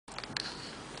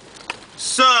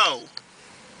So,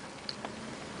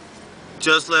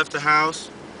 just left the house.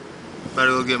 About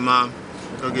to go get Mom.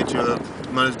 Go get you a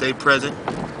Mother's Day present.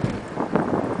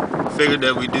 Figured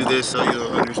that we do this so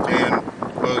you'll understand,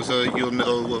 well, so you'll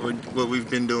know what we've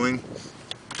been doing.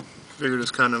 Figured it's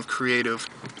kind of creative,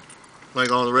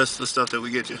 like all the rest of the stuff that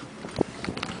we get you.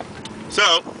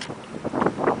 So,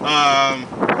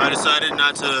 I decided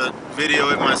not to video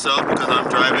it myself because I'm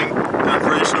driving. I'm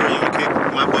pretty sure you would kick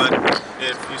my butt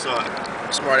if you saw it.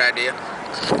 Smart idea.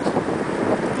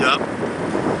 Yup.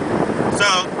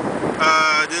 So,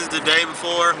 this is the day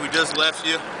before. We just left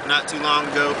you not too long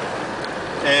ago.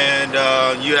 And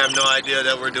you have no idea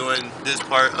that we're doing this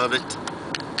part of it.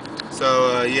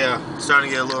 So, yeah, it's starting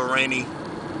to get a little rainy.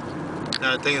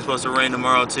 I think it's supposed to rain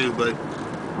tomorrow too, but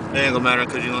it ain't gonna matter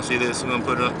because you're gonna see this. We're gonna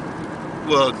put it up.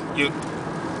 Well, you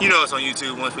know it's on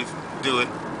YouTube once we do it.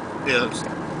 Yeah.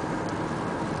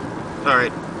 All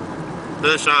right.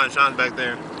 There's Sean. Sean's back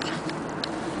there.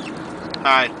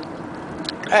 Hi.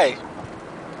 Hey.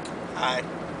 Hi.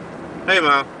 Hey,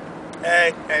 Mom.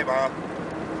 Hey. Hey, Mom.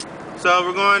 So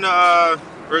we're going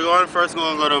first. We're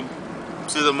gonna go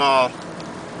to the mall,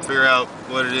 figure out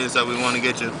what it is that we want to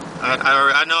get you.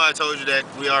 I know I told you that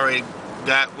we already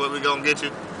got what we're gonna get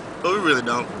you, but we really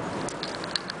don't.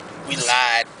 We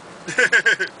lied.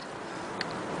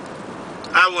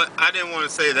 I didn't want to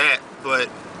say that, but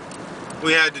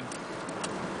we had to.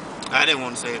 I didn't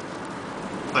want to say it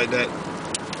like that.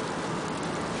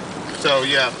 So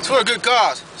yeah. It's for a good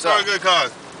cause. It's for a good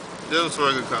cause. This was for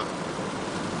a good cause.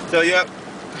 So yep.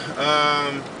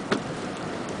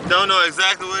 Don't know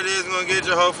exactly what it is gonna get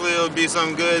you. Hopefully it'll be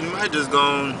something good. Might just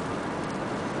go.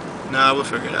 Nah, we'll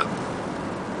figure it out.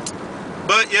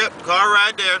 But yep, car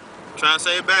right there. Trying to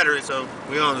save battery, so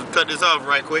we're gonna cut this off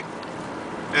right quick.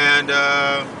 And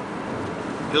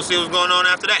you'll see what's going on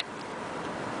after that.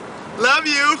 Love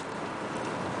you!